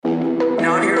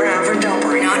average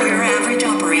operator. Not your average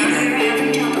operator. Not your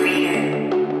average operator.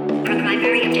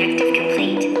 Primary objective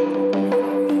complete.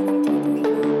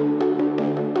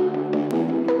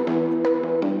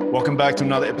 Welcome back to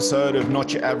another episode of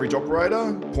Not Your Average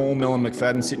Operator. Paul Mellon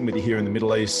McFadden sitting with you here in the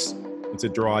Middle East. It's a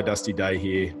dry, dusty day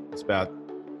here. It's about,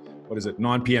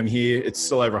 9 p.m. here. It's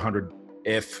still over 100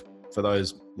 F for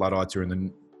those Luddites who are in the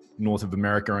north of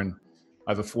America and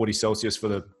over 40 Celsius for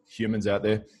the humans out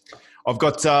there. I've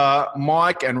got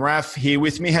Mike and Raf here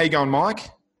with me. How you going, Mike?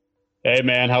 Hey,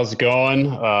 man. How's it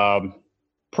going?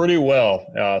 Pretty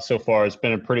well so far. It's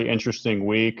been a pretty interesting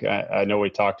week. I know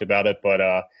we talked about it,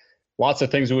 but lots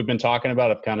of things that we've been talking about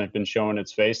have kind of been showing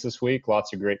its face this week.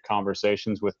 Lots of great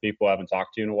conversations with people I haven't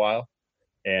talked to in a while.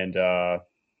 And,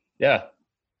 yeah,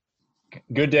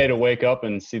 good day to wake up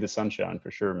and see the sunshine for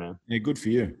sure, man. Yeah, good for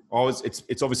you.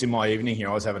 It's obviously my evening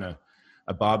here. I was having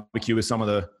a barbecue with some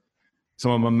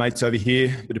of my mates over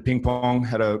here, bit of ping pong,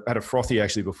 had a frothy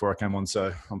actually before I came on,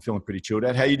 so I'm feeling pretty chilled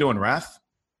out. How you doing, Raf?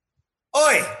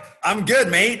 Oi, I'm good,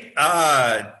 mate.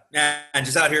 And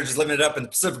just out here, just living it up in the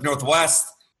Pacific Northwest.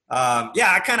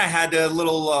 I kind of had a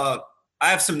little, I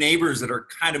have some neighbors that are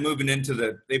kind of moving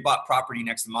into they bought property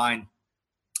next to mine,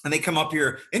 and they come up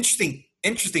here. Interesting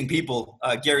people,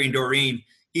 Gary and Doreen.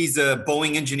 He's a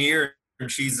Boeing engineer,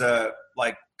 and she's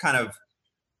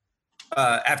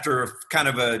after kind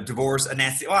of a divorce, a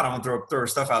nasty, I don't want to throw her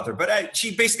stuff out there, but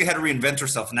she basically had to reinvent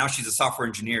herself, and now she's a software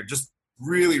engineer. Just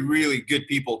really, really good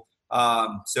people.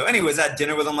 So anyways, I had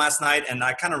dinner with them last night, and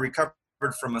I kind of recovered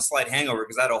from a slight hangover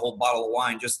because I had a whole bottle of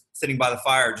wine just sitting by the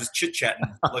fire, just chit-chatting,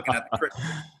 looking at the cricket.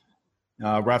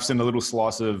 Raf's in a little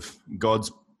slice of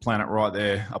God's planet right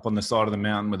there up on the side of the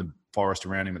mountain with a forest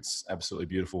around him. It's absolutely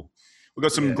beautiful. We've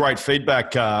got some great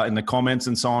feedback in the comments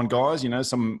and so on, guys. You know,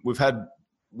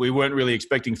 we weren't really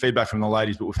expecting feedback from the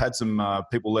ladies, but we've had some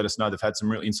people let us know they've had some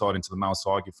real insight into the male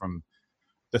psyche from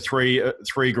the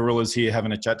three gorillas here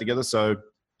having a chat together. So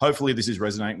hopefully this is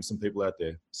resonating with some people out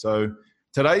there. So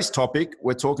today's topic,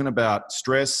 we're talking about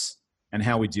stress and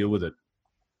how we deal with it.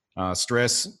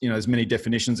 Stress, there's many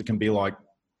definitions. It can be like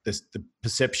the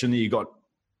perception that you got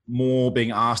more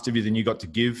being asked of you than you got to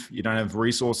give. You don't have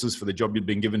resources for the job you've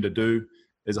been given to do.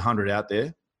 There's 100 out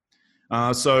there.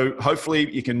 So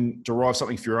hopefully you can derive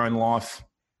something for your own life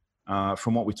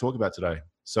from what we talk about today.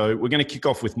 So we're going to kick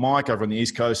off with Mike over on the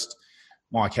East Coast.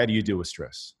 Mike, how do you deal with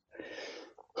stress?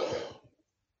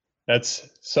 That's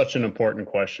such an important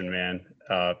question, man.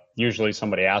 Usually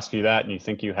somebody asks you that and you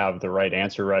think you have the right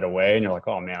answer right away. And you're like,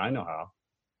 oh man, I know how.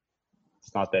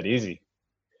 It's not that easy.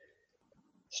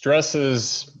 Stress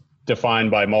is defined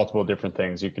by multiple different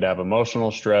things. You could have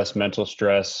emotional stress, mental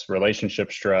stress, relationship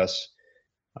stress,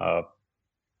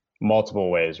 multiple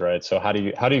ways, right? So how do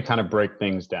you kind of break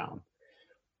things down?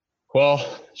 Well,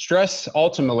 stress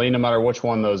ultimately, no matter which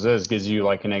one those is, gives you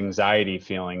like an anxiety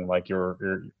feeling, like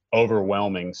your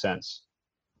overwhelming sense.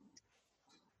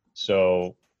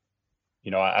 So,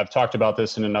 I've talked about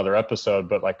this in another episode,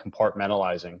 but like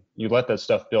compartmentalizing, you let that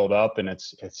stuff build up and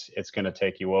it's going to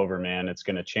take you over, man. It's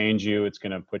going to change you. It's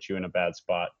going to put you in a bad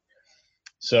spot.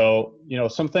 So,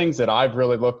 some things that I've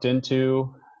really looked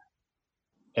into,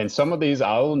 and some of these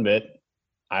I'll admit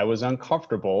I was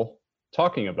uncomfortable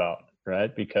talking about,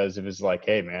 right? Because it was like,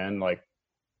 hey man, like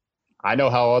I know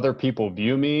how other people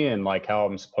view me and like how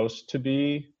I'm supposed to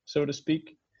be, so to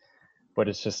speak. But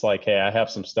it's just like, hey, I have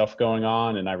some stuff going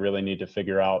on and I really need to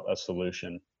figure out a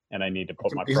solution and I need to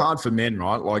put my... It's hard for men,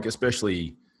 right? Like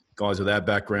especially guys with our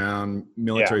background,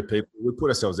 military people, we put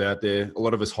ourselves out there. A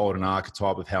lot of us hold an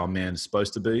archetype of how a man is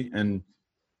supposed to be. And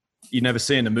you never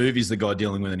see in the movies the guy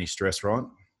dealing with any stress, right?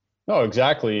 No,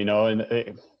 exactly.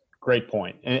 Great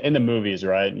point. In the movies,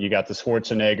 right? You got the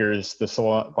Schwarzeneggers, the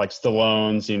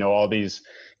Stallones, all these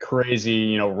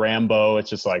crazy, Rambo.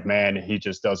 It's just like, man, he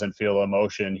just doesn't feel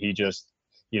emotion. He just,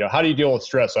 how do you deal with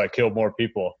stress? I kill more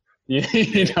people.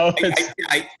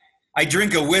 I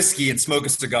drink a whiskey and smoke a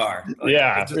cigar.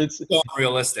 It's so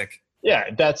unrealistic.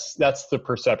 Yeah, that's the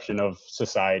perception of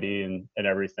society and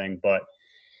everything. But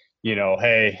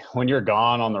hey, when you're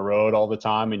gone on the road all the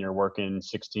time and you're working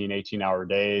 16, 18-hour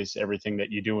days, everything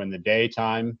that you do in the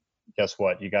daytime, guess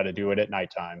what? You got to do it at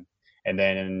nighttime. And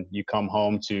then you come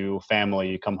home to family,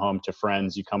 you come home to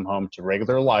friends, you come home to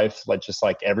regular life, just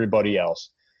like everybody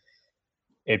else.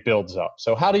 It builds up.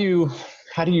 So how do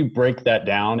you break that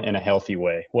down in a healthy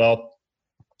way? Well,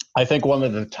 I think one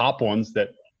of the top ones that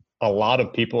a lot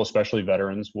of people, especially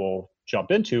veterans, will jump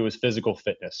into is physical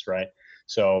fitness, right?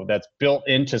 So that's built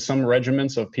into some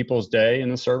regiments of people's day in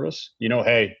the service.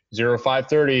 Hey,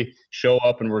 0530, show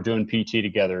up and we're doing PT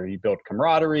together. You build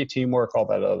camaraderie, teamwork, all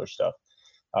that other stuff.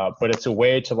 But it's a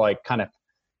way to like kind of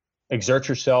exert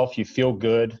yourself, you feel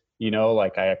good,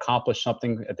 like I accomplished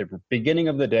something at the beginning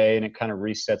of the day, and it kind of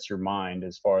resets your mind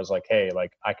as far as like, hey,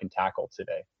 like I can tackle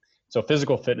today. So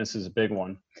physical fitness is a big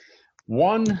one.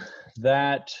 One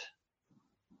that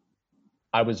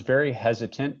I was very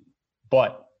hesitant,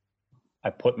 but I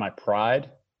put my pride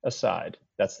aside.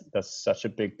 That's such a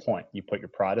big point. You put your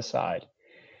pride aside.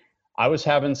 I was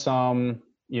having some,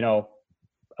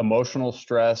 emotional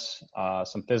stress,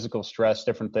 some physical stress,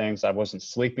 different things. I wasn't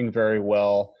sleeping very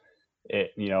well.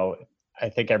 I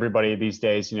think everybody these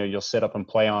days, you'll sit up and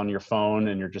play on your phone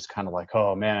and you're just kind of like,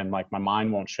 oh man, like my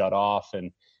mind won't shut off.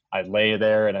 And I lay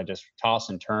there and I just toss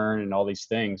and turn and all these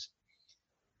things.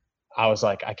 I was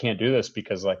like, I can't do this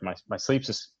because like my sleep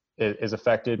is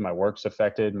affected. My work's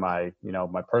affected. My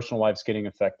personal life's getting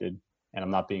affected and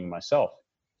I'm not being myself.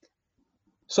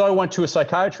 So I went to a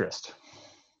psychiatrist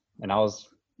and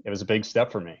it was a big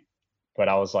step for me, but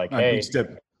I was like, hey,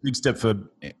 big step for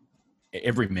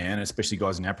every man, especially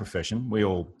guys in our profession. We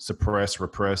all suppress,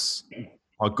 repress.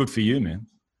 Oh, good for you, man.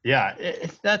 Yeah.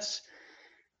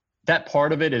 That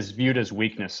part of it is viewed as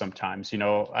weakness sometimes.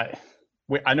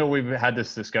 I know we've had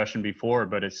this discussion before,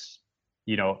 but it's,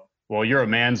 well, you're a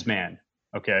man's man.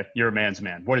 Okay. You're a man's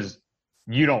man.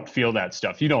 You don't feel that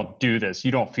stuff. You don't do this.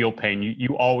 You don't feel pain.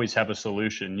 You always have a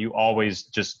solution. You always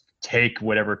just take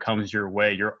whatever comes your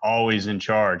way. You're always in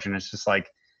charge. And it's just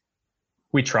like,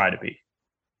 we try to be.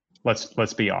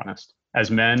 Let's be honest.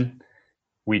 As men,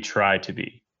 we try to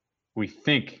be. We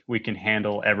think we can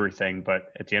handle everything, but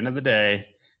at the end of the day,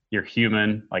 you're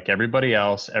human like everybody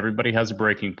else. Everybody has a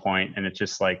breaking point, and it's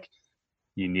just like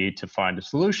you need to find a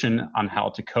solution on how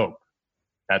to cope.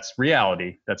 That's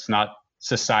reality. That's not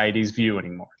society's view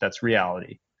anymore. That's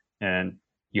reality. And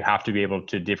you have to be able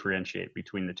to differentiate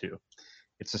between the two.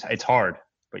 It's hard,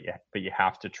 but you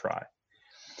have to try.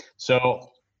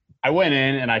 So I went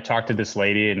in and I talked to this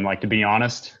lady, and like, to be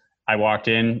honest, I walked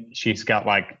in, she's got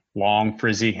like long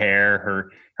frizzy hair.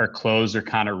 Her clothes are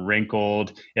kind of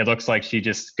wrinkled. It looks like she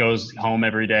just goes home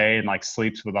every day and like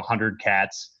sleeps with 100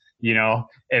 cats, and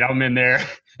I'm in there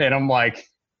and I'm like,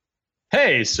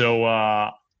 hey,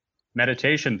 so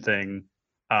meditation thing,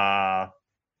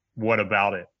 what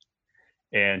about it?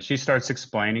 And she starts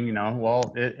explaining,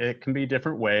 well, it can be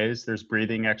different ways. There's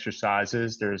breathing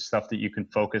exercises. There's stuff that you can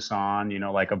focus on,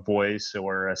 like a voice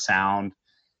or a sound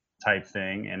type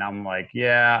thing. And I'm like,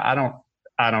 yeah,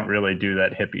 I don't really do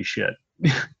that hippie shit,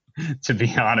 to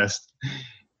be honest.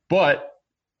 But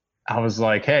I was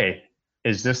like, hey,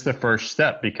 is this the first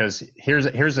step? Because here's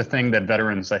the thing that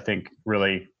veterans, I think,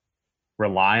 really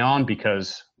rely on,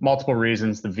 because multiple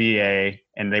reasons, the VA,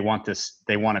 and they want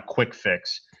a quick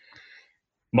fix.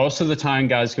 Most of the time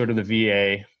guys go to the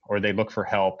VA or they look for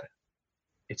help.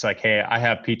 It's like, hey, I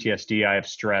have PTSD, I have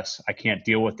stress, I can't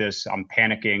deal with this, I'm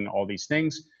panicking, all these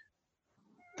things.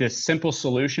 This simple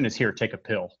solution is, here, take a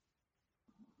pill.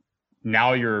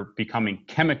 Now you're becoming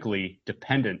chemically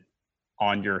dependent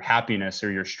on your happiness or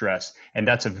your stress. And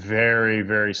that's a very,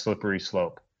 very slippery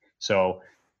slope. So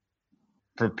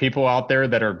for people out there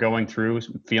that are going through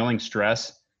feeling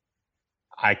stress,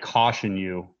 I caution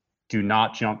you, do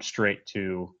not jump straight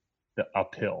to a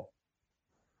pill.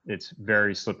 It's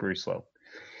very slippery slope.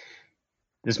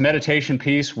 This meditation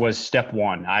piece was step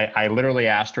one. I literally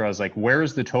asked her, I was like, where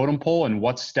is the totem pole and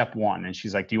what's step one? And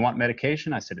she's like, do you want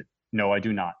medication? I said, no, I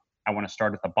do not. I want to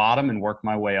start at the bottom and work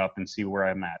my way up and see where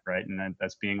I'm at, right? And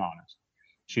that's being honest.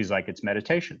 She's like, it's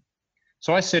meditation.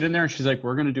 So I sit in there and she's like,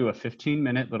 we're going to do a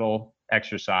 15-minute little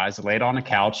exercise, lay it on a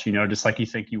couch, just like you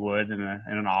think you would in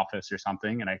an office or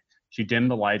something. And she dimmed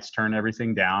the lights, turned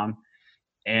everything down.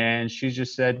 And she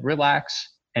just said,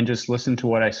 relax and just listen to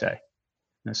what I say.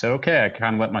 And I said, okay. I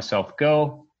kind of let myself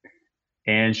go.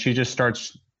 And she just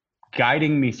starts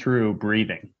guiding me through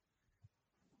breathing.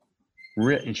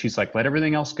 And she's like, let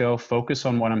everything else go. Focus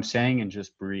on what I'm saying and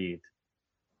just breathe.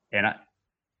 And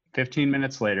 15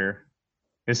 minutes later,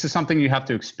 this is something you have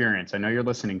to experience. I know you're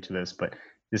listening to this, but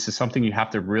this is something you have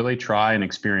to really try and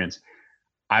experience.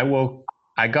 I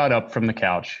got up from the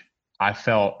couch. I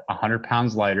felt 100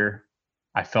 pounds lighter.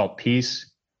 I felt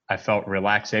peace. I felt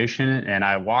relaxation. And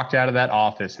I walked out of that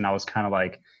office and I was kind of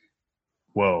like,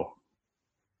 whoa,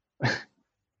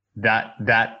 that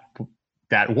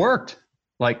worked.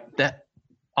 Like that,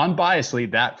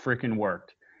 unbiasedly, that freaking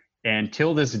worked. And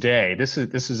till this day, this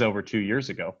is over 2 years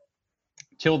ago.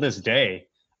 Till this day,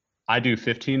 I do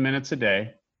 15 minutes a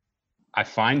day. I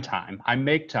find time. I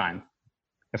make time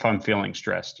if I'm feeling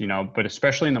stressed, but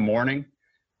especially in the morning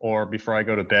or before I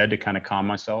go to bed to kind of calm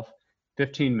myself.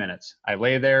 15 minutes. I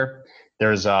lay there.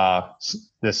 There's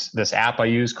this app I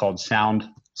use called Sound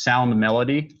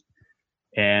Melody.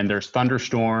 and there's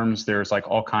thunderstorms, there's like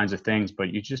all kinds of things,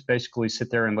 but you just basically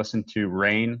sit there and listen to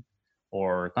rain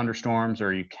or thunderstorms,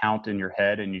 or you count in your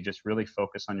head and you just really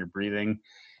focus on your breathing.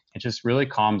 It just really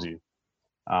calms you.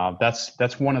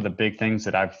 That's one of the big things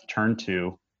that I've turned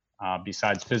to,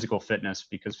 besides physical fitness,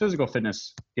 because physical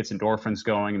fitness gets endorphins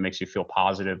going and makes you feel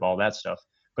positive, all that stuff.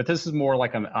 But this is more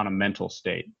like on a mental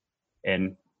state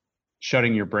and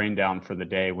shutting your brain down for the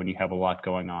day when you have a lot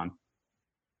going on.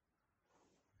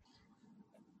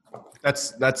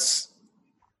 That's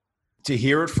to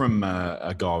hear it from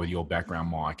a guy with your background,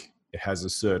 Mike. It has a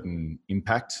certain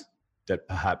impact that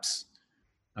perhaps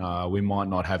we might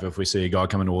not have if we see a guy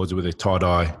coming towards us with a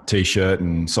tie-dye t-shirt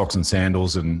and socks and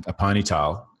sandals and a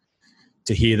ponytail.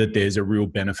 To hear that there's a real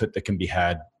benefit that can be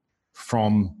had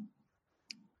from,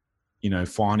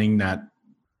 finding that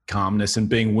calmness and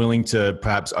being willing to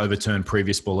perhaps overturn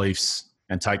previous beliefs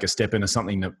and take a step into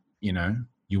something that,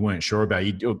 you weren't sure about.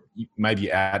 Maybe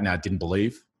you out and out didn't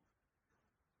believe.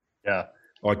 Yeah.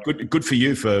 Like good for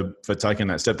you for taking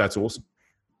that step. That's awesome.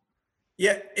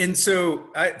 Yeah. And so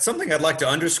something I'd like to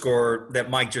underscore that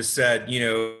Mike just said,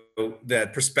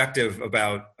 that perspective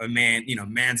about a man,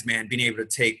 man's man being able to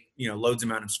take, loads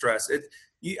amount of stress.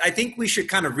 I think we should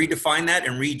kind of redefine that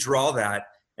and redraw that.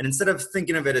 And instead of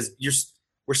thinking of it as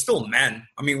we're still men.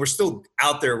 I mean, we're still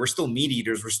out there. We're still meat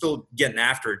eaters. We're still getting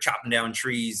after it, chopping down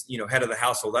trees, head of the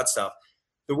household, that stuff.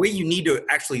 The way you need to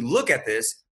actually look at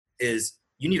this is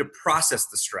you need to process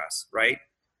the stress, right?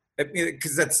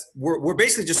 Because we're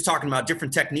basically just talking about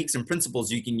different techniques and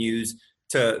principles you can use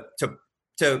to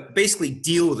basically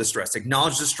deal with the stress,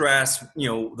 acknowledge the stress,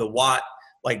 the what,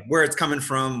 like where it's coming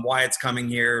from, why it's coming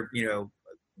here,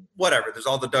 whatever. There's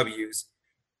all the W's.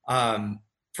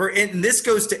 And this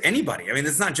goes to anybody. I mean,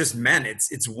 it's not just men,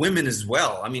 it's women as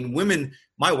well. I mean, women,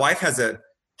 my wife has a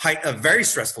very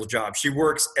stressful job. She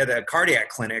works at a cardiac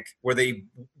clinic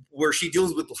where she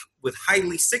deals with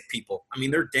highly sick people. I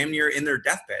mean, they're damn near in their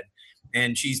deathbed,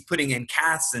 and she's putting in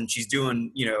caths and she's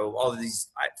doing, all of these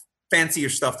fancier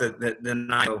stuff than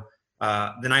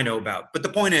I know about. But the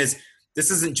point is,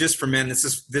 this isn't just for men. This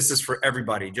is for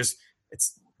everybody. Just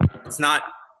it's not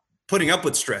putting up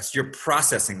with stress. You're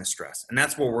processing the stress, and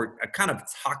that's what we're kind of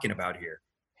talking about here.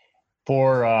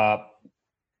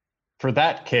 For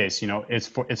that case,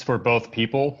 it's for both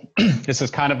people. This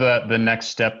is kind of the next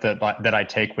step that I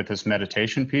take with this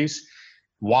meditation piece.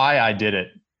 Why I did it.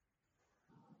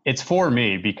 It's for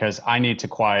me because I need to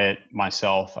quiet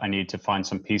myself. I need to find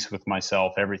some peace with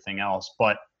myself, everything else.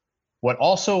 But what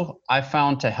also I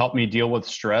found to help me deal with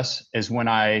stress is when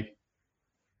I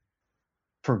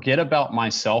forget about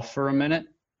myself for a minute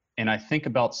and I think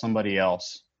about somebody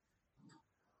else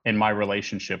in my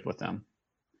relationship with them.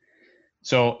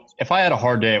 So if I had a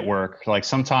hard day at work, like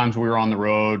sometimes we were on the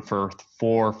road for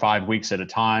 4 or 5 weeks at a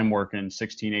time, working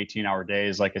 16, 18-hour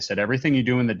days. Like I said, everything you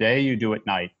do in the day, you do at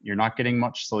night. You're not getting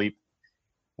much sleep.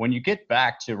 When you get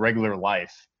back to regular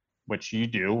life, which you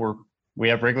do, we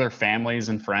have regular families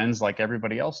and friends like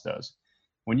everybody else does.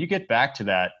 When you get back to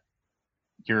that,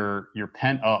 you're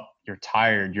pent up, you're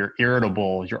tired, you're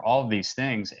irritable, you're all of these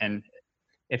things. And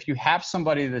if you have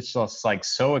somebody that's just like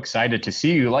so excited to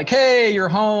see you, like, hey, you're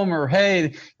home, or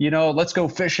hey, let's go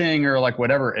fishing, or like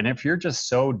whatever. And if you're just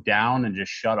so down and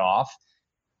just shut off,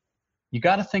 you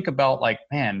got to think about like,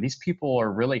 man, these people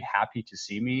are really happy to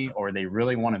see me, or they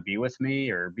really want to be with me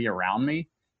or be around me.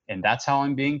 And that's how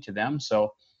I'm being to them.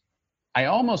 So I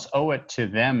almost owe it to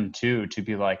them too, to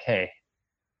be like, hey,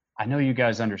 I know you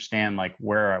guys understand like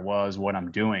where I was, what I'm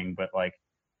doing, but like,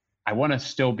 I want to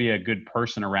still be a good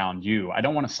person around you. I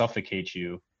don't want to suffocate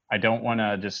you. I don't want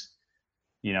to just,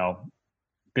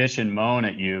 bitch and moan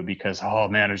at you because, oh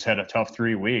man, I just had a tough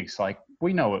 3 weeks. Like,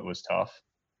 we know it was tough.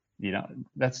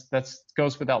 That's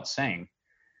goes without saying,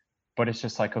 but it's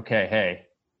just like, okay, hey,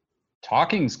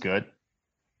 talking's good.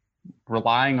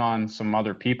 Relying on some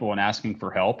other people and asking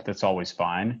for help, that's always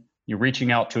fine. You're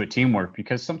reaching out to a teamwork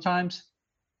because sometimes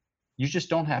you just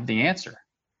don't have the answer.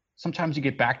 Sometimes you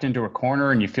get backed into a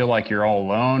corner and you feel like you're all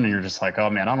alone and you're just like,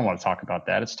 oh man, I don't want to talk about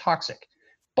that. It's toxic.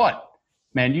 But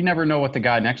man, you never know what the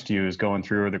guy next to you is going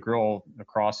through, or the girl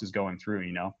across is going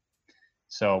through,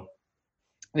 So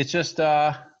it's just,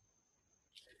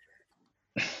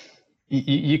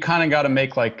 you kind of got to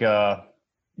make like,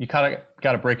 you kind of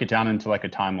got to break it down into like a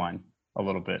timeline a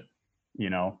little bit.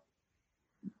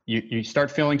 You start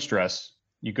feeling stress,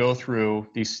 you go through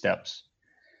these steps,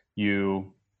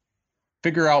 you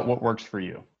figure out what works for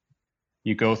you.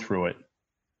 You go through it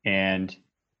and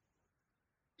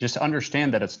just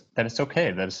understand that it's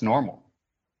okay, that it's normal.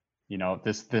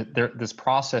 This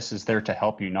process is there to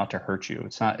help you, not to hurt you.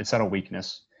 It's not a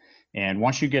weakness. And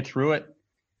once you get through it,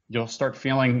 you'll start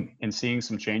feeling and seeing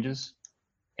some changes,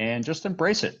 and just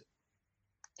embrace it.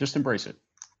 Just embrace it.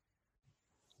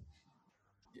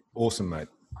 Awesome, mate.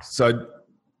 So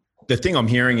the thing I'm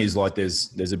hearing is like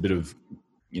there's a bit of,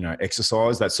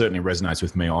 exercise that certainly resonates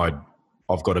with me.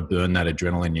 I've got to burn that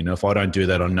adrenaline. If I don't do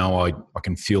that, I know I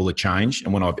can feel the change.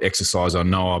 And when I've exercised, I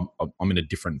know I'm in a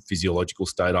different physiological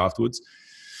state afterwards.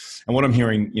 And what I'm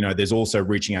hearing, there's also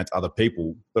reaching out to other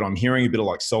people, but I'm hearing a bit of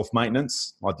like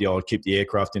self-maintenance, like the old keep the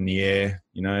aircraft in the air.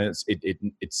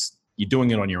 It's you're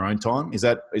doing it on your own time. Is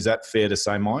that fair to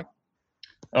say, Mike?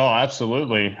 Oh,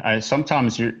 absolutely.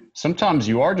 Sometimes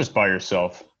you are just by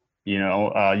yourself.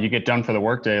 You get done for the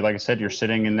workday. Like I said, you're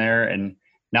sitting in there, and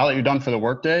now that you're done for the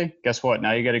workday, guess what?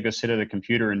 Now you got to go sit at a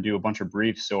computer and do a bunch of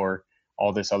briefs or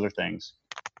all this other things.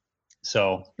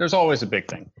 So there's always a big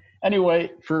thing. Anyway,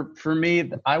 for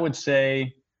me, I would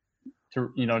say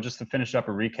just to finish up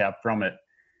a recap from it,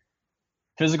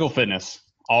 physical fitness,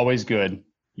 always good.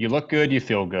 You look good, you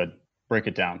feel good. Break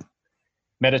it down.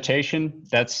 Meditation,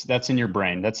 that's in your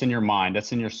brain, that's in your mind,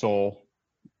 that's in your soul.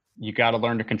 You got to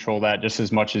learn to control that just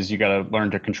as much as you got to learn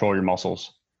to control your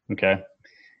muscles. Okay.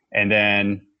 And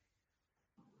then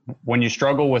when you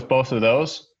struggle with both of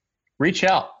those, reach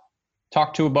out,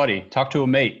 talk to a buddy, talk to a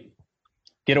mate,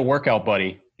 get a workout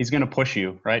buddy. He's going to push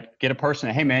you, right? Get a person.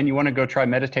 Hey man, you want to go try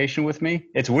meditation with me?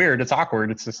 It's weird. It's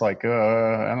awkward. It's just like,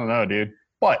 I don't know, dude,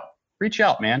 but reach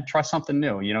out, man. Try something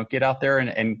new, get out there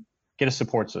and get a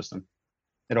support system.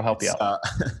 It'll help you out.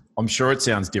 I'm sure it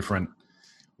sounds different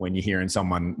when you're hearing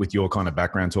someone with your kind of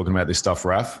background talking about this stuff,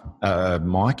 Raf,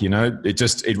 Mike, it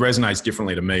resonates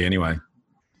differently to me anyway.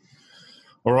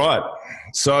 All right.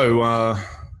 So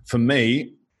for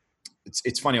me,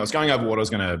 it's funny. I was going over what I was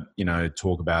going to,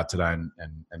 talk about today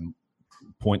and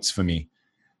points for me.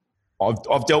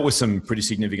 I've dealt with some pretty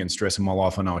significant stress in my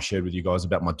life. I know I shared with you guys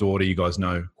about my daughter. You guys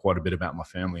know quite a bit about my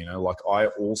family. Like I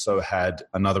also had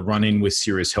another run-in with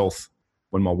serious health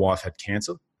when my wife had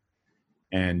cancer,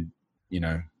 and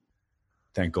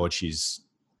thank God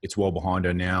it's well behind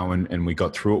her now, and we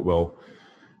got through it well.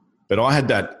 But I had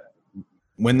that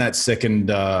when that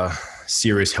second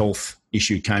serious health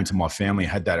issue came to my family. I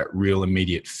had that real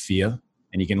immediate fear,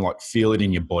 and you can like feel it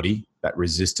in your body, that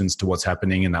resistance to what's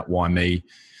happening, and that why me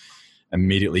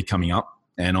immediately coming up.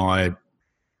 And I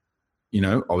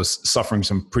was suffering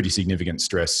some pretty significant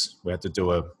stress. We had to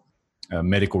do a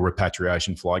medical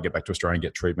repatriation flight, get back to Australia and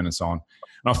get treatment and so on.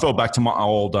 And I fell back to my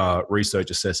old research,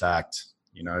 assess, act,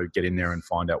 get in there and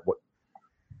find out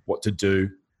what to do,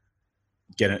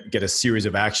 get a series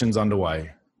of actions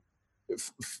underway.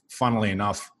 Funnily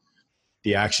enough,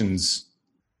 the actions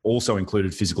also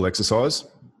included physical exercise.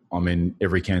 I mean,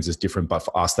 every cancer is different, but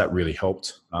for us, that really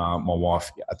helped my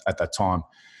wife at that time.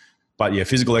 But yeah,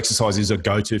 physical exercise is a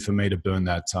go-to for me to burn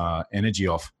that energy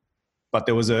off. But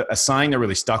there was a saying that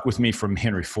really stuck with me from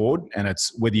Henry Ford, and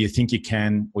it's whether you think you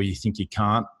can or you think you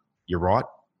can't, you're right.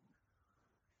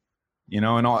 And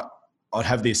I'd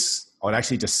have this, I'd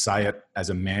actually just say it as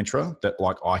a mantra that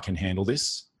like, I can handle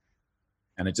this.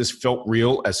 And it just felt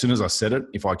real as soon as I said it.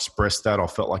 If I expressed that, I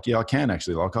felt like, yeah, I can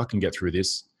actually, like I can get through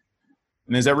this.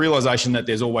 And there's that realization that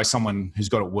there's always someone who's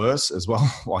got it worse as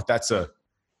well. Like that's a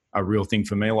real thing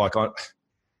for me. Like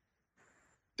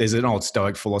there's an old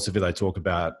Stoic philosophy they talk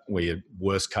about where your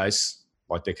worst case,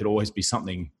 like there could always be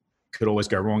something, could always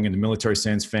go wrong in the military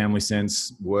sense, family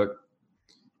sense, work.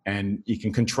 And you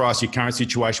can contrast your current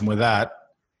situation with that.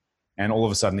 And all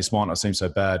of a sudden this might not seem so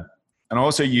bad. And I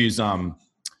also use, the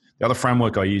other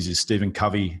framework I use is Stephen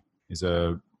Covey is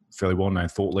a fairly well-known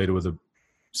thought leader with a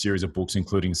series of books,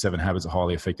 including 7 Habits of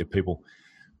Highly Effective People.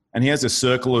 And he has a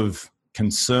circle of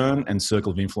concern and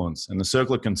circle of influence. And the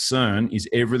circle of concern is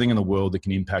everything in the world that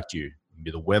can impact you. It can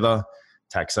be the weather,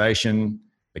 taxation,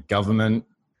 the government,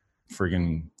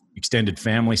 friggin' extended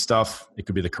family stuff. It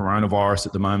could be the coronavirus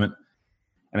at the moment.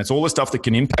 And it's all the stuff that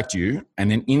can impact you. And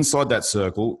then inside that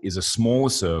circle is a smaller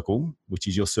circle, which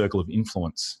is your circle of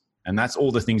influence. And that's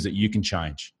all the things that you can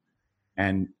change.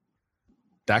 And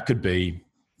that could be,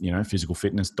 physical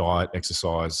fitness, diet,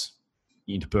 exercise,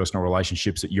 interpersonal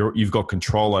relationships that you've got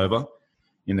control over.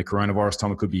 In the coronavirus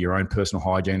time, it could be your own personal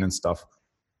hygiene and stuff.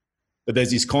 But there's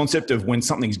this concept of when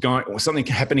something's going or something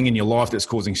happening in your life that's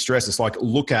causing stress, it's like,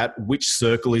 look at which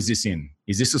circle is this in?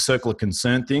 Is this a circle of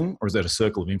concern thing, or is that a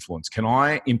circle of influence? Can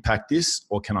I impact this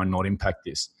or can I not impact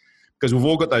this? Because we've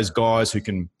all got those guys who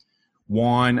can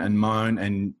whine and moan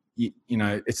and,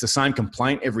 it's the same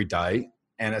complaint every day.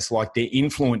 And it's like their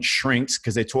influence shrinks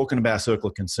because they're talking about circle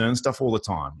of concern stuff all the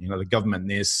time. The government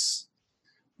this,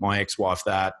 my ex-wife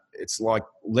that. It's like,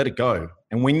 let it go.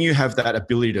 And when you have that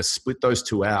ability to split those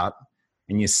two out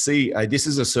and you see, this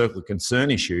is a circle of concern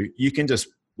issue, you can just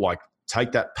like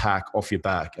take that pack off your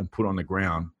back and put it on the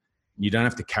ground. You don't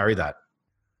have to carry that.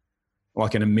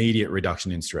 Like an immediate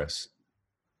reduction in stress.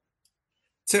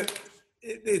 So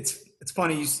it's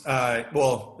funny.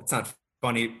 Well, it's not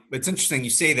funny, but it's interesting you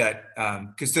say that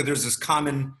because so there's this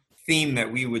common theme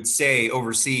that we would say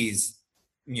overseas,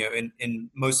 in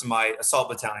most of my assault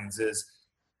battalions is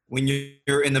when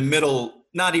you're in the middle,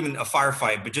 not even a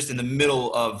firefight, but just in the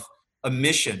middle of a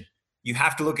mission, you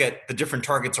have to look at the different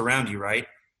targets around you, right?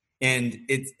 And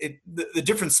the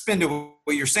different spin to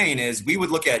what you're saying is we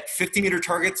would look at 50-meter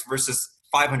targets versus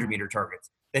 500-meter targets.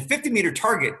 That 50-meter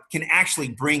target can actually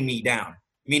bring me down,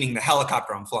 meaning the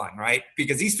helicopter I'm flying, right?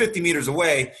 Because he's 50 meters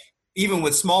away, even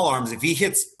with small arms, if he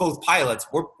hits both pilots,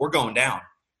 we're going down,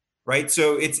 right?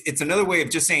 So it's another way of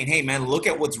just saying, hey, man, look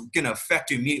at what's going to affect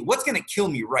you immediately. What's going to kill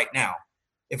me right now?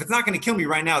 If it's not going to kill me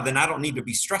right now, then I don't need to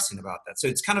be stressing about that. So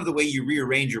it's kind of the way you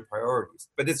rearrange your priorities.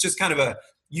 But it's just kind of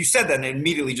you said that and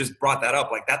immediately just brought that up.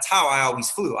 Like, that's how I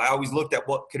always flew. I always looked at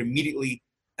what could immediately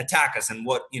attack us and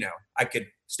what, I could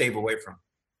stave away from.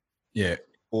 Yeah,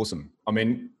 awesome. I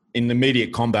mean, in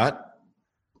immediate combat,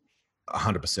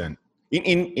 100%.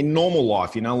 In normal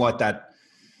life, like that,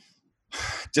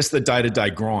 just the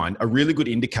day-to-day grind, a really good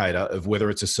indicator of whether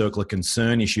it's a circle of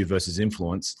concern issue versus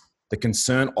influence. The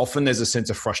concern, often there's a sense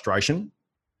of frustration.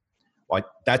 Like,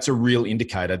 that's a real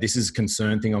indicator. This is a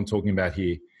concern thing I'm talking about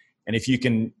here. And if you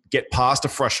can get past a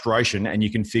frustration and you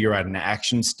can figure out an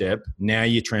action step, now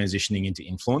you're transitioning into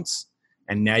influence.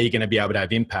 And now you're going to be able to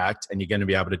have impact and you're going to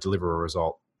be able to deliver a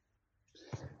result.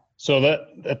 So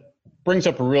that brings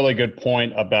up a really good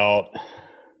point about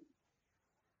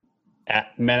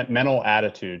mental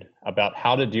attitude, about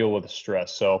how to deal with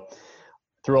stress. So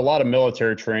through a lot of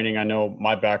military training, I know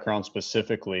my background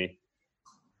specifically,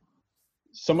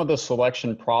 some of the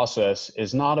selection process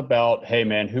is not about, hey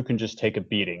man, who can just take a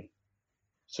beating?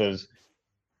 So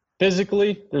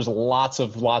physically, there's lots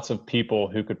of people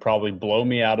who could probably blow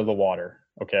me out of the water.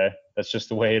 Okay. That's just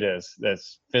the way it is.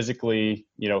 That's physically,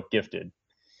 gifted.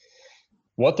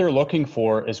 What they're looking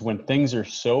for is when things are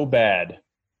so bad,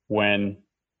 when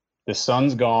the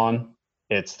sun's gone,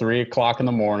 it's 3:00 in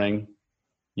the morning,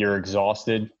 you're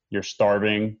exhausted, you're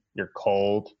starving, you're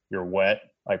cold, you're wet,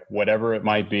 like whatever it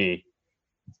might be.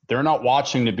 They're not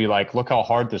watching to be like, look how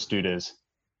hard this dude is.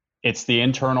 It's the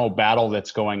internal battle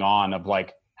that's going on of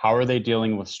like, how are they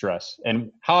dealing with stress?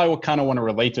 And how I would kind of want to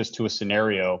relate this to a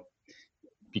scenario,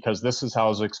 because this is how it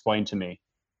was explained to me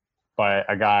by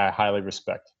a guy I highly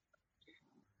respect.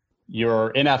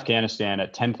 You're in Afghanistan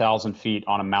at 10,000 feet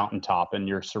on a mountaintop and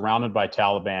you're surrounded by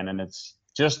Taliban and it's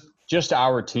just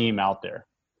our team out there.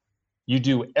 You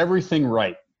do everything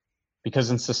right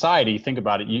because in society, think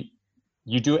about it,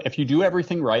 if you do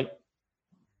everything right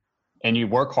and you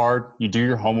work hard, you do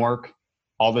your homework,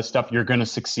 all this stuff, you're going to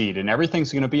succeed and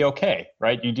everything's going to be okay,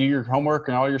 right? You do your homework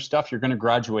and all your stuff, you're going to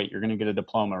graduate, you're going to get a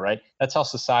diploma, right? That's how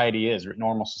society is,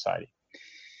 normal society.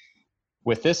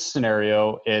 With this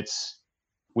scenario,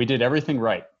 we did everything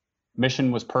right.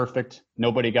 Mission was perfect.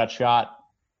 Nobody got shot.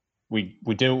 We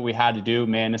did what we had to do.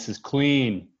 Man, this is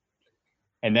clean.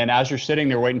 And then as you're sitting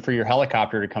there waiting for your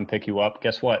helicopter to come pick you up,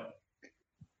 guess what?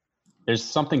 There's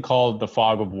something called the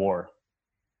fog of war.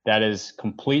 That is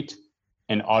complete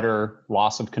and utter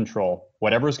loss of control.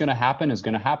 Whatever's going to happen is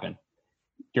going to happen.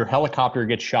 Your helicopter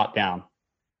gets shot down.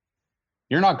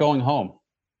 You're not going home.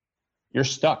 You're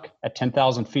stuck at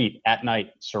 10,000 feet at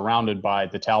night, surrounded by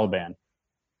the Taliban.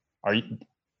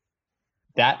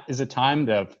 That is a time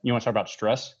that you want to talk about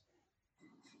stress.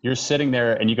 You're sitting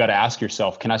there and you got to ask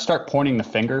yourself, can I start pointing the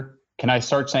finger? Can I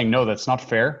start saying, no, that's not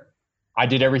fair. I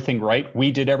did everything right.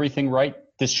 We did everything right.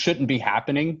 This shouldn't be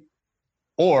happening.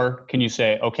 Or can you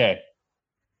say, okay,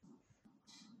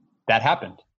 that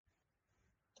happened.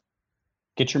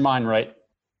 Get your mind right.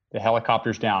 The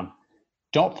helicopter's down.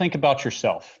 Don't think about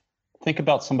yourself. Think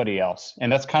about somebody else.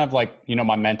 And that's kind of like,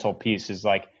 my mental piece is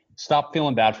like, stop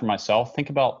feeling bad for myself. Think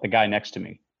about the guy next to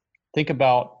me. Think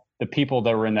about the people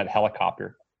that were in that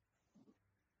helicopter.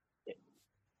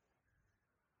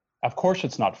 Of course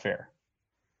it's not fair,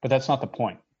 but that's not the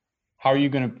point. How are you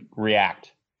going to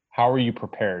react? How are you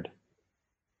prepared?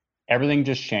 Everything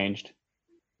just changed.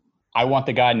 I want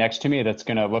the guy next to me that's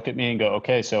going to look at me and go,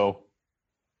 okay, so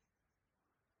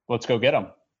let's go get him.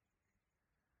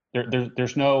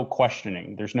 There's no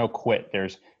questioning. There's no quit.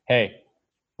 There's, hey,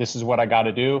 this is what I got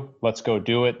to do. Let's go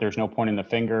do it. There's no pointing the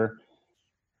finger.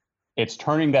 It's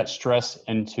turning that stress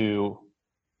into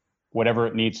whatever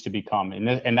it needs to become.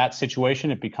 In that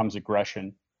situation, it becomes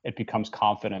aggression. It becomes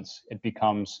confidence. It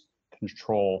becomes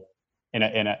control in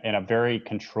a very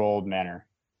controlled manner.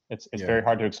 It's very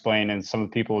hard to explain. And some of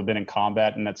the people who have been in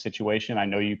combat in that situation, I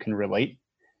know you can relate.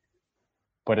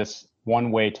 but it's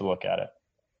one way to look at it.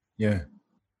 Yeah.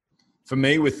 For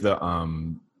me, with the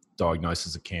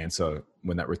diagnosis of cancer,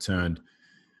 when that returned,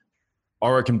 I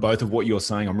reckon both of what you're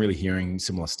saying, I'm really hearing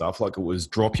similar stuff. Like, it was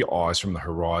drop your eyes from the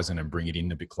horizon and bring it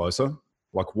in a bit closer.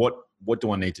 Like, what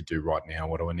do I need to do right now?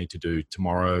 What do I need to do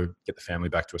tomorrow? Get the family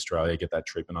back to Australia, get that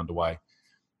treatment underway.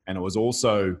 And it was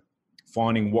also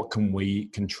finding what can we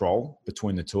control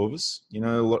between the two of us. You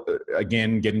know,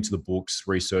 again, get into the books,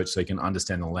 research, so you can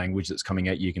understand the language that's coming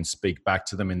at you. You can speak back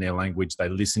to them in their language. They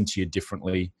listen to you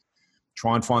differently.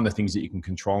 Try and find the things that you can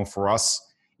control. For us,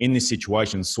 in this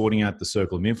situation, sorting out the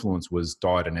circle of influence was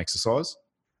diet and exercise.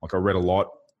 Like, I read a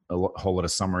whole lot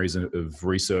of summaries of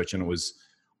research, and it was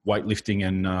weightlifting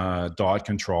and diet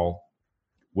control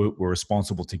were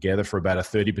responsible together for about a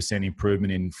 30%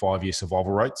 improvement in 5-year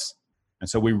survival rates. And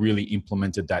so we really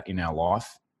implemented that in our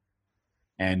life.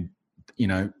 And, you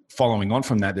know, following on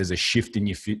from that, there's a shift in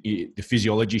the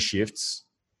physiology shifts,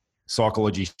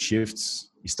 psychology shifts.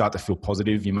 You start to feel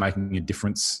positive. You're making a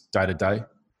difference day to day.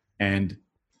 And,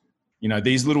 you know,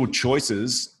 these little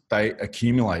choices, they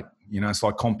accumulate. You know, it's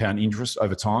like compound interest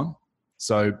over time.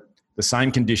 So the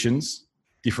same conditions,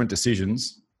 different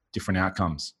decisions, different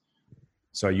outcomes.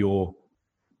 So your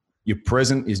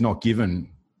present is not given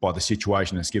by the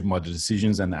situation, it's given by the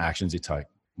decisions and the actions you take.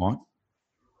 Mike?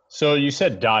 So you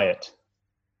said diet.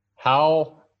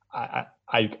 How,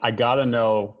 I gotta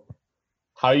know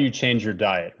how you change your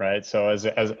diet, right? So as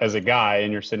a guy,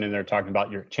 and you're sitting in there talking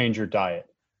about change your diet.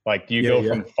 Like, do you go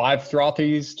from 5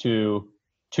 frothies to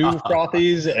 2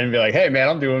 frothies and be like, hey man,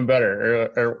 I'm doing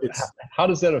better? Or how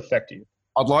does that affect you?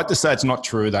 I'd like to say it's not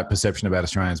true, that perception about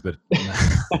Australians, but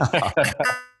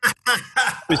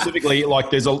specifically, like,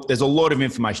 there's a lot of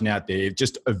information out there.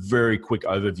 Just a very quick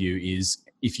overview is,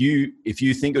 if you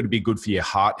think it would be good for your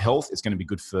heart health, it's going to be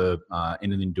good for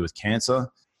anything to do with cancer.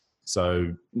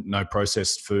 So no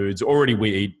processed foods. Already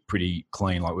we eat pretty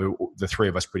clean. Like, the three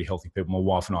of us pretty healthy people. My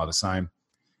wife and I are the same.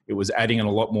 It was adding in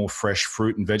a lot more fresh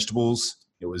fruit and vegetables.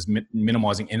 It was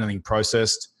minimizing anything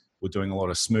processed. We're doing a lot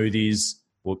of smoothies,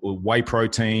 whey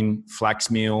protein, flax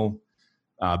meal,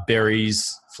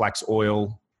 berries, flax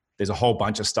oil. There's a whole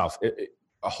bunch of stuff.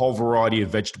 A whole variety of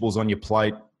vegetables on your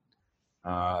plate.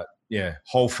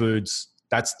 Whole foods.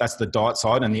 That's the diet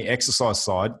side. And the exercise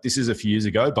side, this is a few years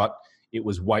ago, but it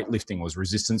was weightlifting, was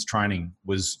resistance training,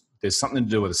 there's something to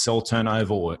do with a cell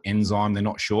turnover or enzyme, they're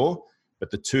not sure. But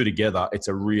the two together, it's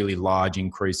a really large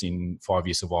increase in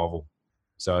 5-year survival.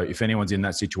 So if anyone's in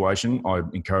that situation, I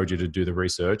encourage you to do the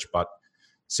research, but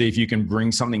see if you can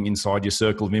bring something inside your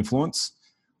circle of influence,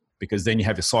 because then you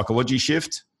have a psychology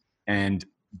shift, and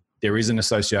there is an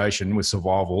association with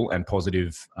survival and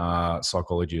positive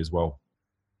psychology as well.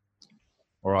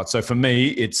 All right. So for me,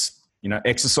 it's, you know,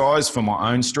 exercise for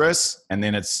my own stress, and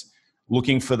then it's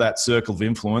looking for that circle of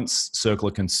influence, circle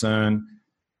of concern.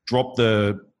 Drop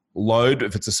the load.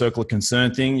 If it's a circle of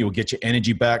concern thing, you'll get your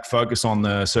energy back, focus on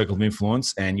the circle of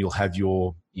influence, and you'll have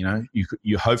your, you know,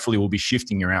 you hopefully will be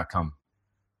shifting your outcome.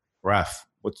 Raf,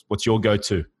 what's your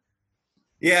go-to?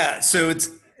 Yeah, so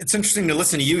it's interesting to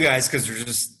listen to you guys, because there's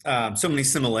just so many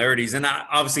similarities, and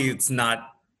obviously it's not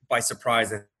by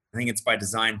surprise. I think it's by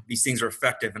design. These things are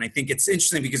effective, and I think it's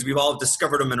interesting because we've all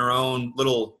discovered them in our own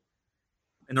little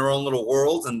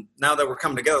worlds, and now that we're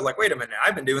coming together, like, wait a minute,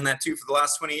 I've been doing that too for the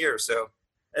last 20 years. So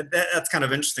that's kind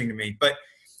of interesting to me. But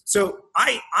so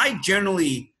I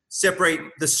generally separate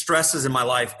the stresses in my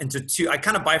life into two. I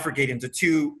kind of bifurcate into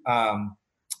two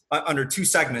under two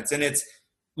segments, and it's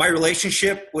my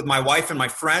relationship with my wife and my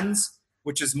friends,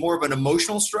 which is more of an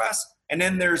emotional stress. And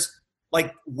then there's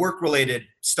like work-related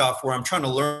stuff where I'm trying to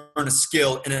learn a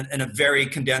skill in a very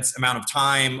condensed amount of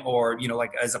time, or, you know,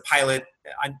 like as a pilot,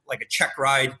 like a check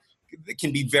ride, it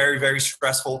can be very, very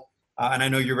stressful. And I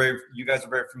know you guys are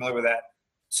very familiar with that.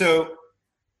 So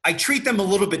I treat them a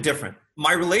little bit different.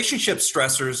 My relationship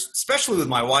stressors, especially with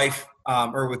my wife,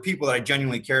 or with people that I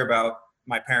genuinely care about,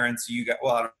 my parents, you guys,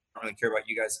 well, I don't really care about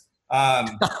you guys.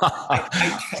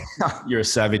 You're a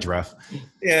savage, Raf.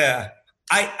 Yeah.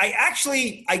 I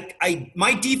actually,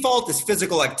 my default is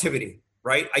physical activity,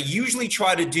 right? I usually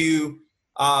try to do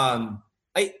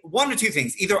one or two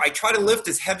things. Either I try to lift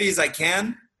as heavy as I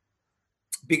can,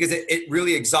 because it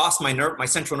really exhausts my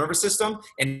central nervous system,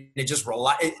 and it just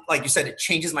like you said, it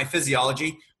changes my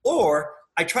physiology. Or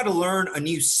I try to learn a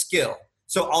new skill.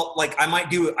 So I might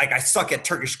do, like, I suck at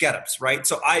Turkish get-ups, right?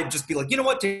 So I just be like, you know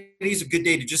what, today's a good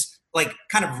day to just like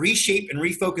kind of reshape and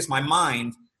refocus my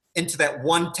mind into that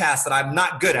one task that I'm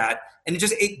not good at. And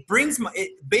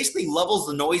it basically levels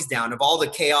the noise down of all the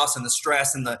chaos and the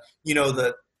stress and the, you know,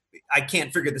 the I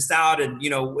can't figure this out. And,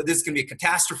 this is going to be a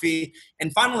catastrophe.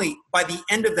 And finally, by the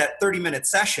end of that 30-minute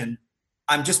session,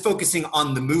 I'm just focusing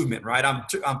on the movement, right?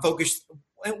 I'm focused,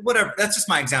 whatever. That's just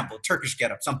my example, Turkish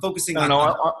get-ups. I'm focusing on.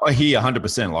 I hear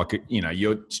 100%. Like,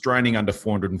 you're straining under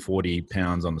 440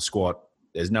 pounds on the squat.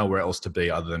 There's nowhere else to be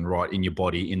other than right in your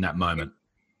body in that moment.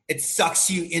 It sucks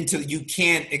you into,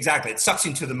 it sucks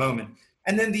you into the moment.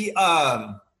 And then the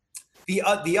other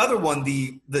one,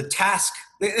 the task,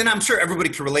 and I'm sure everybody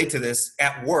can relate to this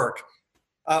at work.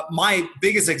 My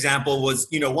biggest example was,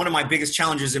 one of my biggest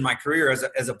challenges in my career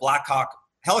as a Black Hawk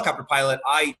helicopter pilot.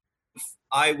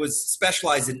 I was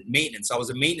specialized in maintenance. I was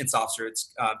a maintenance officer.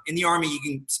 It's in the Army, you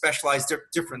can specialize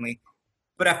differently.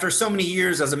 But after so many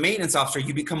years as a maintenance officer,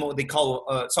 you become what they call,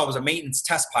 so I was a maintenance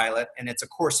test pilot, and it's a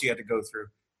course you had to go through.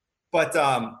 But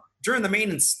during the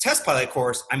maintenance test pilot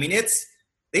course, I mean,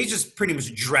 they just pretty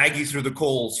much drag you through the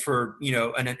coals for,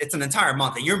 and it's an entire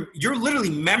month. And you're literally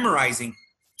memorizing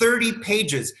 30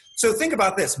 pages. So think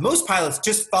about this. Most pilots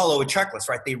just follow a checklist,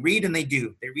 right? They read and they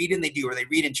do. They read and they do, or they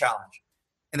read and challenge.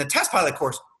 In the test pilot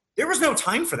course, there was no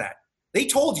time for that. They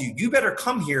told you, you better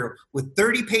come here with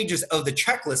 30 pages of the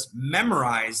checklist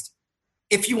memorized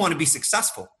if you want to be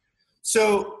successful.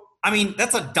 So, I mean,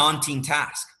 that's a daunting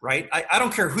task, right? I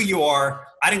don't care who you are.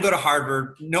 I didn't go to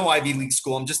Harvard, no Ivy League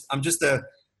school. I'm just a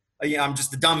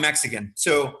dumb Mexican.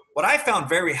 So what I found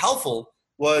very helpful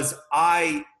was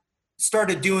I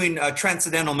started doing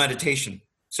transcendental meditation.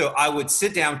 So I would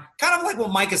sit down, kind of like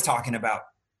what Mike is talking about.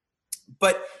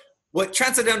 But what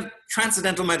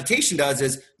transcendental meditation does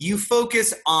is you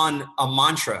focus on a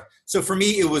mantra. So for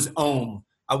me, it was Om.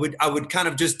 I would kind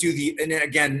of just do and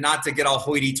again, not to get all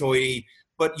hoity-toity,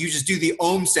 but you just do the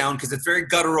Om sound because it's very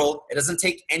guttural. It doesn't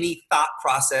take any thought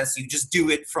process. You just do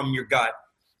it from your gut.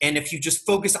 And if you just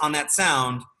focus on that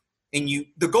sound and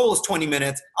the goal is 20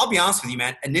 minutes, I'll be honest with you,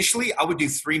 man. Initially, I would do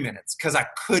 3 minutes because I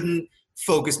couldn't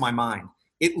focus my mind.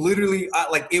 It literally,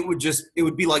 it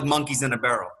would be like monkeys in a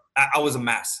barrel. I was a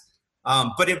mess.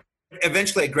 But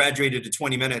eventually I graduated to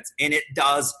 20 minutes, and it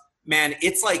does, man,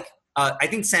 it's like, I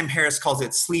think Sam Harris calls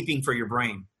it sleeping for your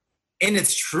brain. And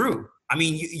it's true. I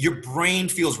mean, your brain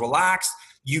feels relaxed.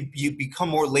 You become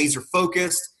more laser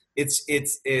focused. It's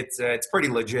pretty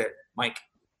legit, Mike.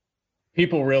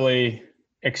 People really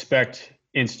expect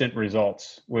instant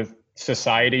results. With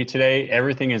society today,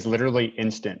 everything is literally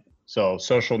instant. So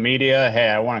social media, hey,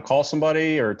 I want to call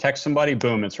somebody or text somebody,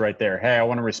 boom, it's right there. Hey, I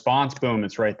want a response, boom,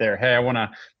 it's right there. Hey, I want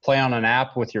to play on an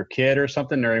app with your kid or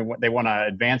something, or they want to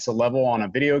advance a level on a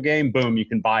video game, boom, you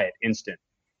can buy it instant.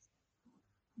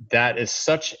 That is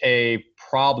such a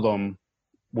problem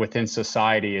within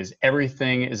society, is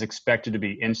everything is expected to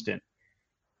be instant.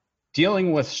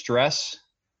 Dealing with stress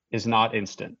is not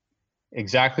instant.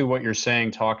 Exactly what you're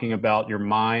saying, talking about your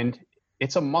mind,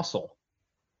 it's a muscle.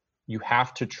 You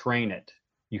have to train it.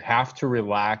 You have to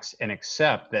relax and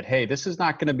accept that, hey, this is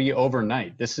not going to be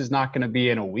overnight. This is not going to be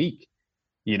in a week.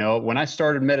 When I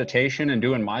started meditation and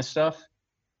doing my stuff,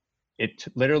 it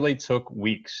literally took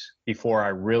weeks before I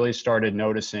really started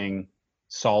noticing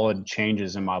solid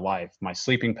changes in my life. My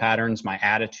sleeping patterns, my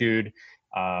attitude,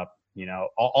 all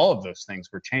of those things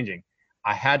were changing.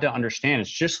 I had to understand it's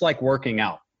just like working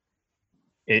out.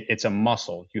 It's a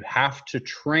muscle. You have to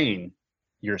train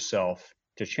yourself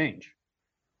to change.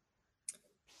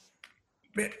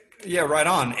 Yeah, right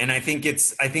on. And I think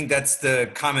that's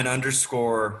the common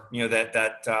underscore,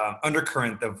 that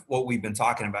undercurrent of what we've been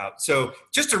talking about. So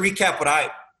just to recap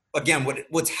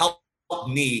what's helped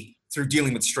me through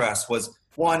dealing with stress was,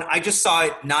 one, I just saw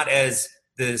it not as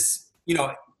this,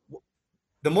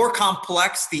 the more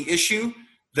complex the issue,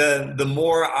 the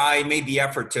more I made the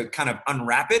effort to kind of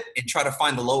unwrap it and try to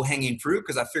find the low hanging fruit.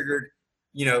 Cause I figured,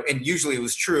 and usually it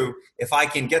was true, if I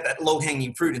can get that low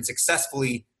hanging fruit and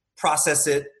successfully process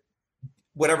it,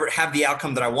 have the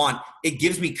outcome that I want, it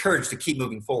gives me courage to keep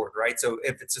moving forward, right? So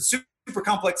if it's a super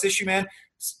complex issue, man,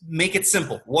 make it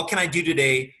simple. What can I do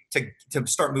today to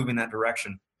start moving that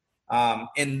direction? I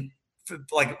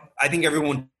think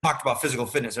everyone talked about physical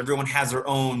fitness. Everyone has their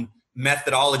own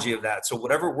methodology of that. So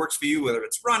whatever works for you, whether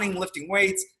it's running, lifting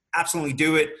weights, absolutely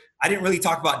do it. I didn't really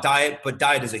talk about diet, but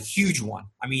diet is a huge one.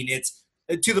 I mean, it's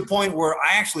to the point where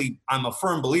I'm a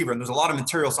firm believer, and there's a lot of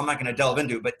material, so I'm not going to delve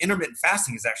into it, but intermittent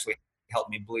fasting has actually helped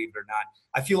me, believe it or not.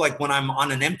 I feel like when I'm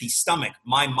on an empty stomach,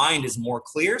 my mind is more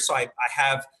clear, so I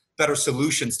have better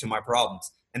solutions to my problems.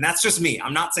 And that's just me.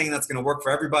 I'm not saying that's going to work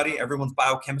for everybody. Everyone's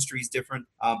biochemistry is different,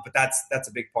 but that's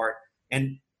a big part.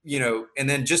 And, and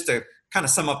then just to kind of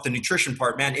sum up the nutrition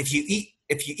part, man, if you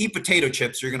eat potato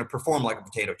chips, you're going to perform like a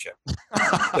potato chip.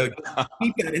 So just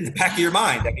keep that in the back of your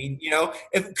mind. I mean,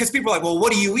 because people are like, well,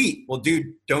 what do you eat? Well, dude,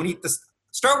 don't eat this.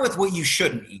 start with what you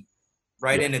shouldn't eat,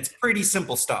 right? And it's pretty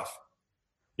simple stuff.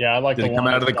 Yeah, I like. Did it come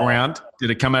out of the ground? Did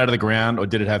it come out of the ground, or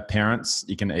did it have parents?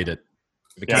 You can eat it.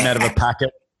 If it came out of a packet,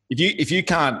 if you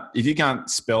can't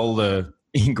spell the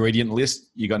ingredient list,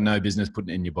 you got no business putting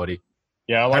it in your body.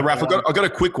 Yeah, I like. Hey, Raph, I got a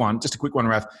quick one, just a quick one,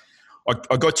 Raph.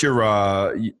 I got your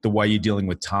the way you're dealing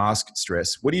with task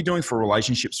stress. What are you doing for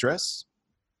relationship stress?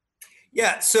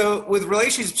 Yeah, so with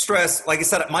relationship stress, like I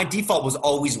said, my default was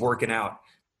always working out.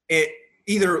 It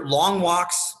either long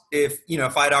walks, if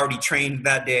I'd already trained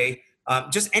that day,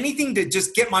 just anything to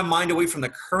just get my mind away from the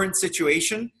current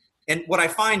situation. And what I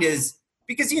find is,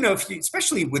 because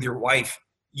especially with your wife,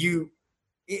 you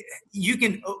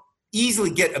can easily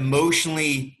get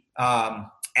emotionally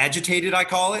agitated, I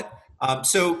call it.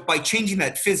 So by changing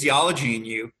that physiology in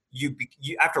you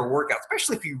after a workout,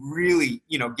 especially if you really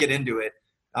get into it,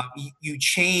 you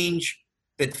change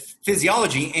the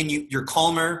physiology, and you're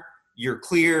calmer, you're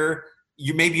clear.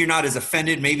 Maybe you're not as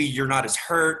offended, maybe you're not as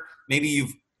hurt, maybe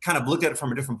you've kind of looked at it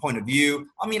from a different point of view.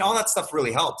 I mean, all that stuff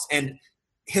really helps. And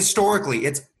historically,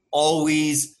 it's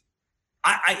always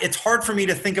it's hard for me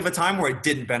to think of a time where it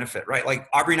didn't benefit, right? Like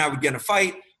Aubrey and I would get in a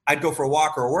fight, I'd go for a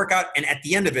walk or a workout, and at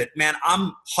the end of it, man,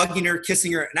 I'm hugging her,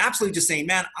 kissing her, and absolutely just saying,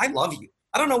 man, I love you.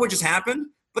 I don't know what just happened,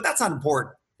 but that's not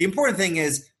important. The important thing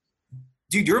is,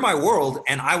 dude, you're my world,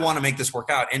 and I want to make this work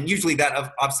out. And usually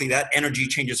obviously that energy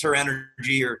changes her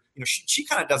energy, or she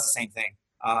kind of does the same thing.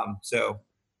 So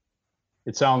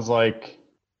it sounds like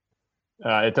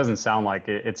it doesn't sound like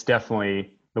it. It's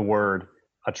definitely the word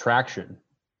attraction.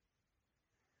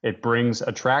 It brings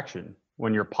attraction.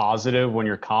 When you're positive, when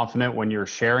you're confident, when you're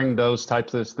sharing those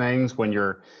types of things, when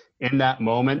you're in that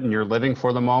moment and you're living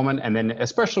for the moment, and then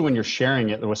especially when you're sharing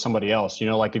it with somebody else,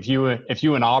 like if you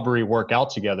and Aubrey work out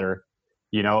together,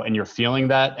 and you're feeling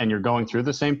that and you're going through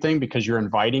the same thing because you're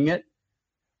inviting it,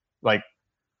 like,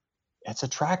 it's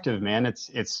attractive, man.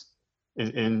 It's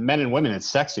in men and women, it's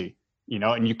sexy,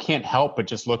 and you can't help but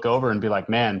just look over and be like,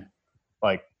 man,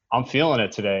 like, I'm feeling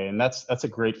it today. And that's a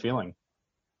great feeling.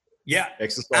 Yeah.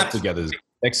 Exercise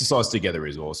together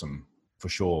is awesome, for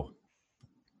sure.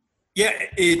 Yeah.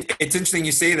 It's interesting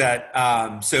you say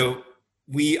that. So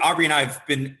Aubrey and I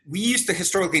we used to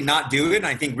historically not do it. And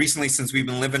I think recently, since we've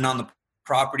been living on the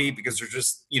property, because there's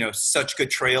just, such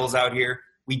good trails out here,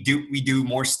 we do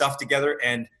more stuff together.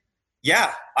 And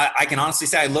yeah, I can honestly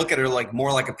say I look at her like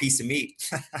more like a piece of meat.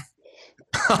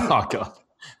 Oh God.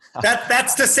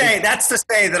 That's to say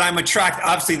that I'm attracted,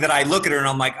 obviously, that I look at her and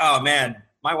I'm like, oh man,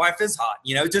 my wife is hot.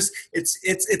 Just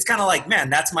it's kind of like, man,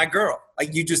 that's my girl.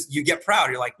 Like you get proud.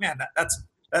 You're like, man,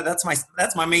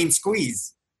 that's my main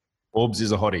squeeze. Orbs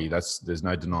is a hottie. There's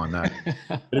no denying that.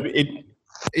 But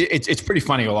it's pretty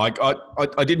funny. Like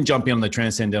I didn't jump in on the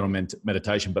transcendental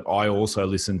meditation, but I also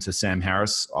listened to Sam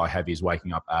Harris. I have his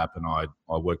Waking Up app, and I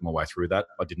worked my way through that.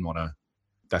 I didn't want to.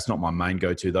 That's not my main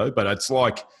go-to though. But it's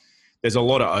like there's a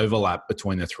lot of overlap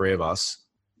between the three of us.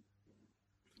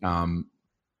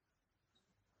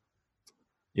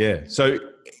 Yeah. So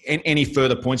any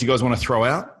further points you guys want to throw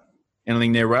out?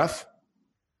 Anything there, Raph?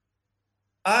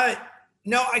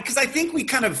 No, because I think we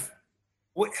kind of,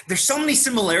 there's so many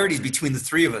similarities between the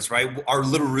three of us, right? Our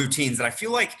little routines that I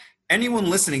feel like anyone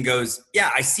listening goes, yeah,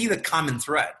 I see the common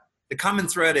thread. The common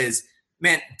thread is,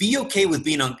 man, be okay with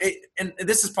being and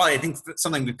this is probably, I think,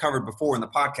 something we've covered before in the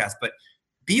podcast, but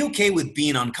be okay with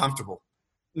being uncomfortable.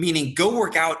 Meaning go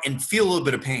work out and feel a little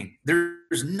bit of pain.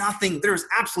 There's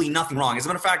absolutely nothing wrong. As a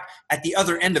matter of fact, at the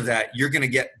other end of that, you're going to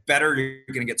get better. You're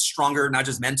going to get stronger, not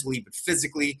just mentally, but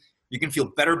physically. You can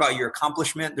feel better about your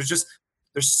accomplishment. There's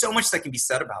so much that can be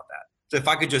said about that. So if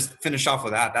I could just finish off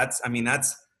with that,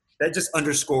 that just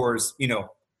underscores,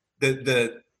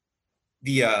 the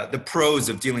pros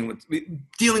of dealing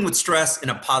with stress in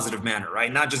a positive manner,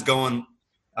 right? Not just going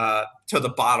to the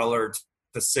bottle or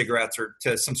to cigarettes or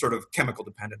to some sort of chemical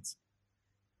dependence.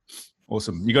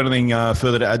 Awesome. You got anything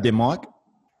further to add there, Mike?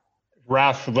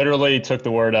 Raph literally took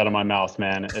the word out of my mouth,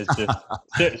 man. It's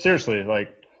just seriously,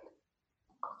 like,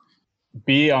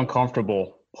 be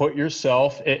uncomfortable. Put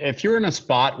yourself, if you're in a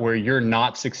spot where you're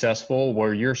not successful,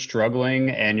 where you're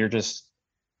struggling, and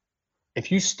if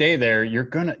you stay there,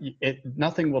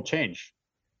 nothing will change.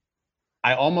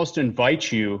 I almost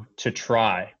invite you to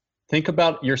try. Think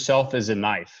about yourself as a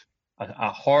knife,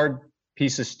 a hard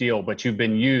piece of steel, but you've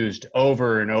been used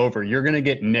over and over. You're going to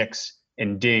get nicks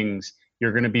and dings.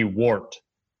 You're going to be warped.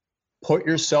 Put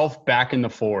yourself back in the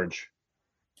forge.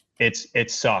 It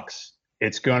sucks.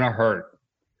 It's going to hurt,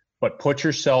 but put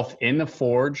yourself in the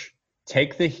forge,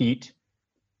 take the heat.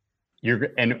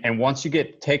 And once you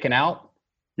get taken out,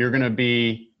 you're going to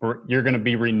be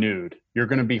renewed. You're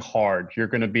going to be hard. You're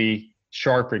going to be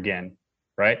sharp again.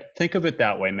 right? Think of it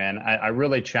that way, man. I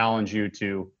really challenge you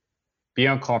to be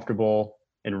uncomfortable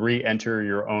and re-enter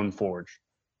your own forge.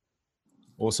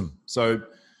 Awesome. So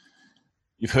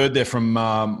you've heard there from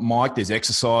Mike, there's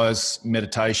exercise,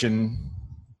 meditation,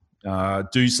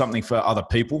 do something for other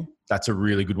people. That's a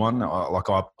really good one. I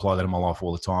apply that in my life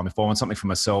all the time. If I want something for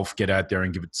myself, get out there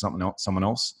and give it to someone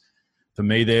else. For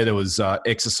me there was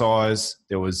exercise.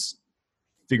 There was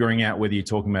figuring out whether you're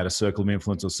talking about a circle of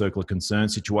influence or circle of concern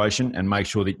situation, and make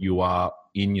sure that you are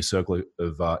in your circle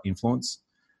of influence.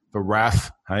 For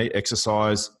Raf, hey,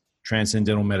 exercise,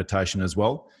 transcendental meditation as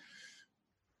well.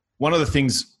 One of the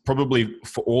things probably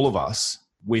for all of us,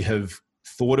 we have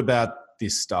thought about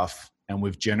this stuff and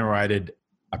we've generated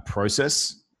a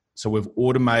process. So we've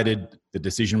automated the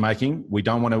decision-making. We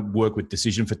don't want to work with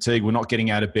decision fatigue. We're not getting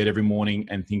out of bed every morning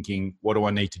and thinking, what do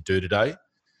I need to do today?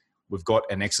 We've got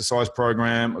an exercise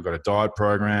program, we've got a diet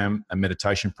program, a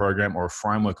meditation program, or a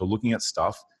framework of looking at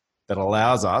stuff that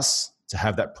allows us to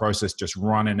have that process just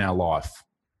run in our life,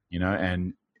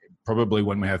 and probably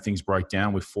when we have things break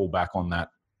down, we fall back on that.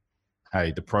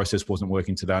 Hey, the process wasn't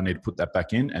working today. I need to put that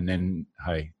back in. And then,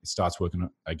 hey, it starts working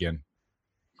again.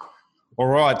 All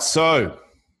right. So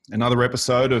another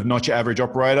episode of Not Your Average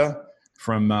Operator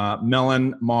from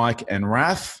Melon, Mike, and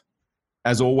Raf.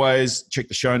 As always, check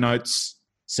the show notes,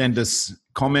 send us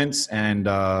comments, and,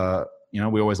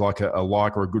 we always like a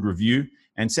like or a good review,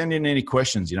 and send in any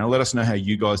questions. Let us know how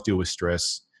you guys deal with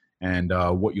stress and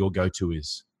what your go-to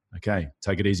is. Okay.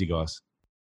 Take it easy, guys.